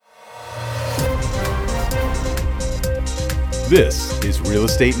This is Real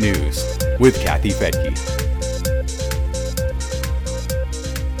Estate News with Kathy Fettke.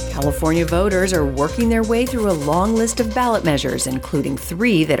 California voters are working their way through a long list of ballot measures, including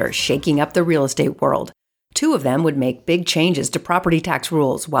 3 that are shaking up the real estate world. 2 of them would make big changes to property tax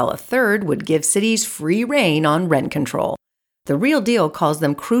rules, while a third would give cities free rein on rent control. The Real Deal calls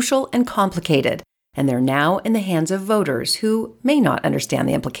them crucial and complicated, and they're now in the hands of voters who may not understand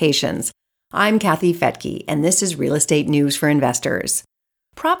the implications. I'm Kathy Fettke, and this is Real Estate News for Investors.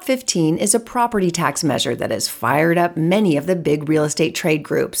 Prop 15 is a property tax measure that has fired up many of the big real estate trade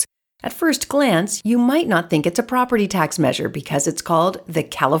groups. At first glance, you might not think it's a property tax measure because it's called the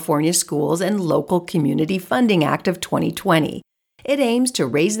California Schools and Local Community Funding Act of 2020. It aims to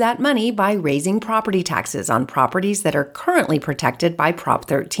raise that money by raising property taxes on properties that are currently protected by Prop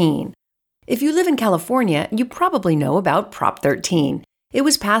 13. If you live in California, you probably know about Prop 13. It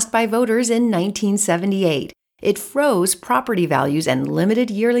was passed by voters in 1978. It froze property values and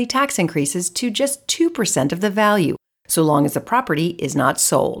limited yearly tax increases to just 2% of the value, so long as the property is not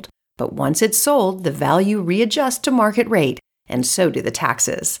sold. But once it's sold, the value readjusts to market rate, and so do the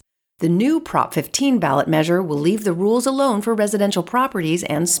taxes. The new Prop 15 ballot measure will leave the rules alone for residential properties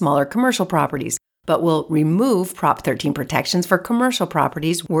and smaller commercial properties, but will remove Prop 13 protections for commercial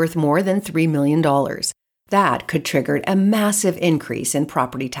properties worth more than $3 million. That could trigger a massive increase in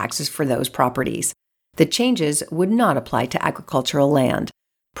property taxes for those properties. The changes would not apply to agricultural land.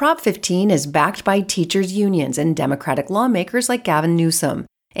 Prop 15 is backed by teachers' unions and Democratic lawmakers like Gavin Newsom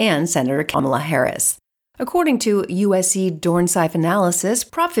and Senator Kamala Harris. According to USC Dornsife analysis,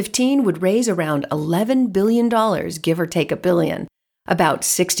 Prop 15 would raise around $11 billion, give or take $1 billion. About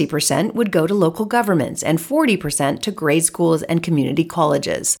 60% would go to local governments and 40% to grade schools and community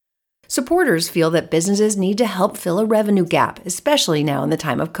colleges. Supporters feel that businesses need to help fill a revenue gap, especially now in the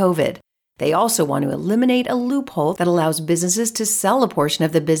time of COVID. They also want to eliminate a loophole that allows businesses to sell a portion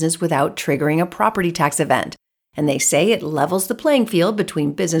of the business without triggering a property tax event. And they say it levels the playing field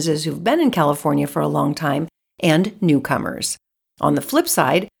between businesses who've been in California for a long time and newcomers. On the flip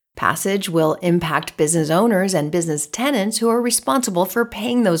side, passage will impact business owners and business tenants who are responsible for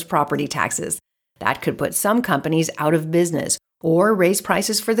paying those property taxes. That could put some companies out of business or raise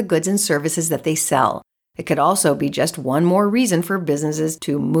prices for the goods and services that they sell. It could also be just one more reason for businesses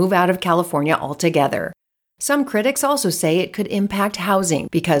to move out of California altogether. Some critics also say it could impact housing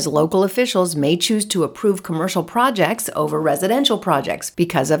because local officials may choose to approve commercial projects over residential projects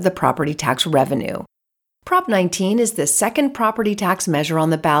because of the property tax revenue. Prop 19 is the second property tax measure on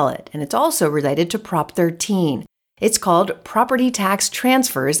the ballot, and it's also related to Prop 13. It's called Property Tax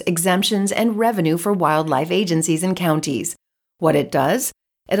Transfers, Exemptions, and Revenue for Wildlife Agencies and Counties. What it does?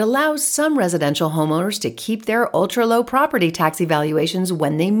 It allows some residential homeowners to keep their ultra-low property tax evaluations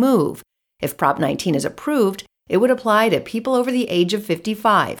when they move. If Prop 19 is approved, it would apply to people over the age of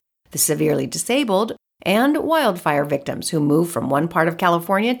 55, the severely disabled, and wildfire victims who move from one part of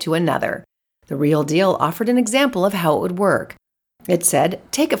California to another. The Real Deal offered an example of how it would work. It said,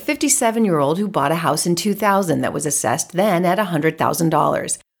 take a 57-year-old who bought a house in 2000 that was assessed then at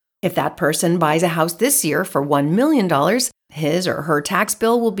 $100,000. If that person buys a house this year for $1 million, his or her tax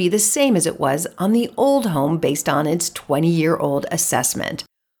bill will be the same as it was on the old home based on its 20-year-old assessment.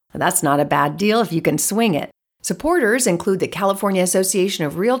 Well, that's not a bad deal if you can swing it. Supporters include the California Association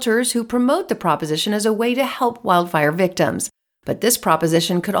of Realtors, who promote the proposition as a way to help wildfire victims. But this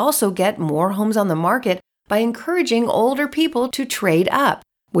proposition could also get more homes on the market by encouraging older people to trade up,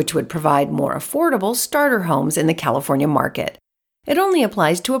 which would provide more affordable starter homes in the California market. It only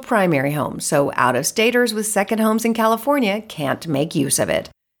applies to a primary home, so out-of-staters with second homes in California can't make use of it.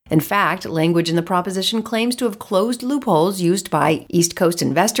 In fact, language in the proposition claims to have closed loopholes used by East Coast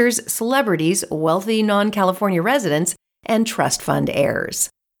investors, celebrities, wealthy non-California residents, and trust fund heirs.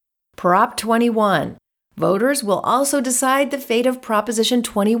 Prop 21. Voters will also decide the fate of Proposition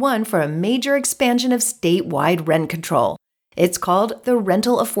 21 for a major expansion of statewide rent control. It's called the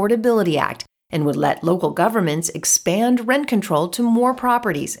Rental Affordability Act and would let local governments expand rent control to more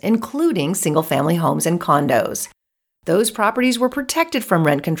properties, including single-family homes and condos. Those properties were protected from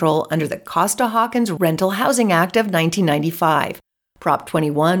rent control under the Costa-Hawkins Rental Housing Act of 1995. Prop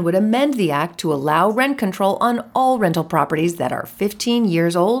 21 would amend the act to allow rent control on all rental properties that are 15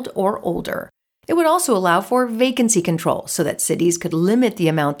 years old or older. It would also allow for vacancy control so that cities could limit the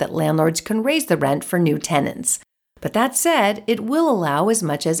amount that landlords can raise the rent for new tenants. But that said, it will allow as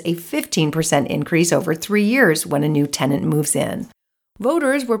much as a 15% increase over 3 years when a new tenant moves in.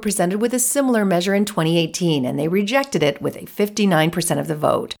 Voters were presented with a similar measure in 2018, and they rejected it with a 59% of the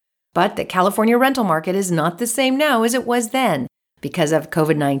vote. But the California rental market is not the same now as it was then. Because of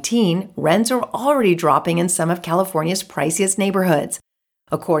COVID-19, rents are already dropping in some of California's priciest neighborhoods.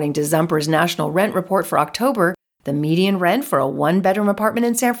 According to Zumper's National Rent Report for October, the median rent for a one-bedroom apartment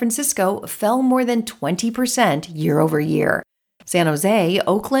in San Francisco fell more than 20% year over year. San Jose,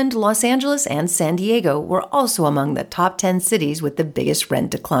 Oakland, Los Angeles, and San Diego were also among the top 10 cities with the biggest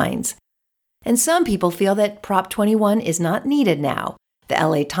rent declines. And some people feel that Prop 21 is not needed now. The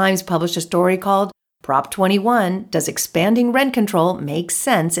LA Times published a story called Prop 21, Does Expanding Rent Control Make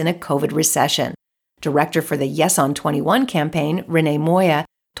Sense in a COVID Recession? Director for the Yes on 21 campaign, Renee Moya,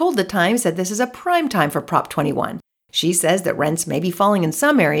 told The Times that this is a prime time for Prop 21. She says that rents may be falling in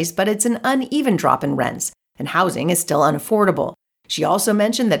some areas, but it's an uneven drop in rents, and housing is still unaffordable. She also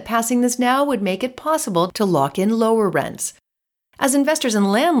mentioned that passing this now would make it possible to lock in lower rents. As investors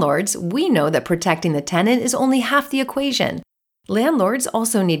and landlords, we know that protecting the tenant is only half the equation. Landlords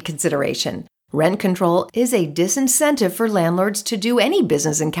also need consideration. Rent control is a disincentive for landlords to do any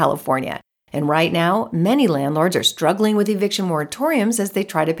business in California. And right now, many landlords are struggling with eviction moratoriums as they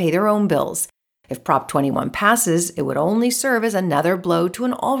try to pay their own bills. If Prop 21 passes, it would only serve as another blow to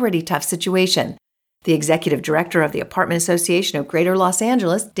an already tough situation. The executive director of the Apartment Association of Greater Los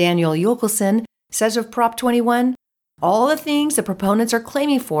Angeles, Daniel Yochelson, says of Prop 21, all the things the proponents are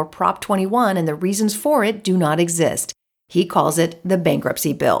claiming for Prop 21 and the reasons for it do not exist. He calls it the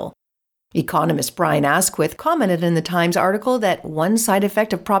bankruptcy bill. Economist Brian Asquith commented in the Times article that one side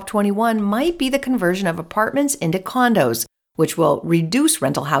effect of Prop 21 might be the conversion of apartments into condos, which will reduce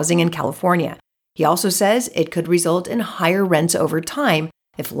rental housing in California. He also says it could result in higher rents over time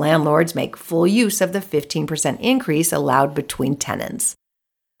if landlords make full use of the 15% increase allowed between tenants.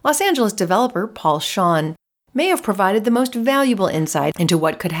 Los Angeles developer Paul Sean may have provided the most valuable insight into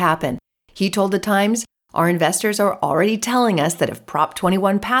what could happen. He told The Times, "Our investors are already telling us that if Prop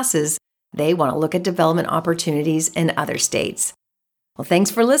 21 passes, they want to look at development opportunities in other states." Well,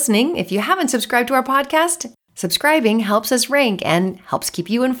 thanks for listening. If you haven't subscribed to our podcast, subscribing helps us rank and helps keep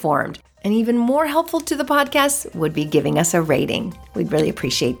you informed. And even more helpful to the podcast would be giving us a rating. We'd really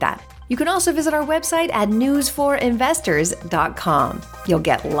appreciate that. You can also visit our website at newsforinvestors.com. You'll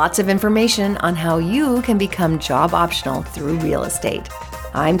get lots of information on how you can become job optional through real estate.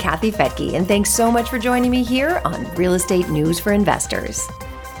 I'm Kathy Fettke, and thanks so much for joining me here on Real Estate News for Investors.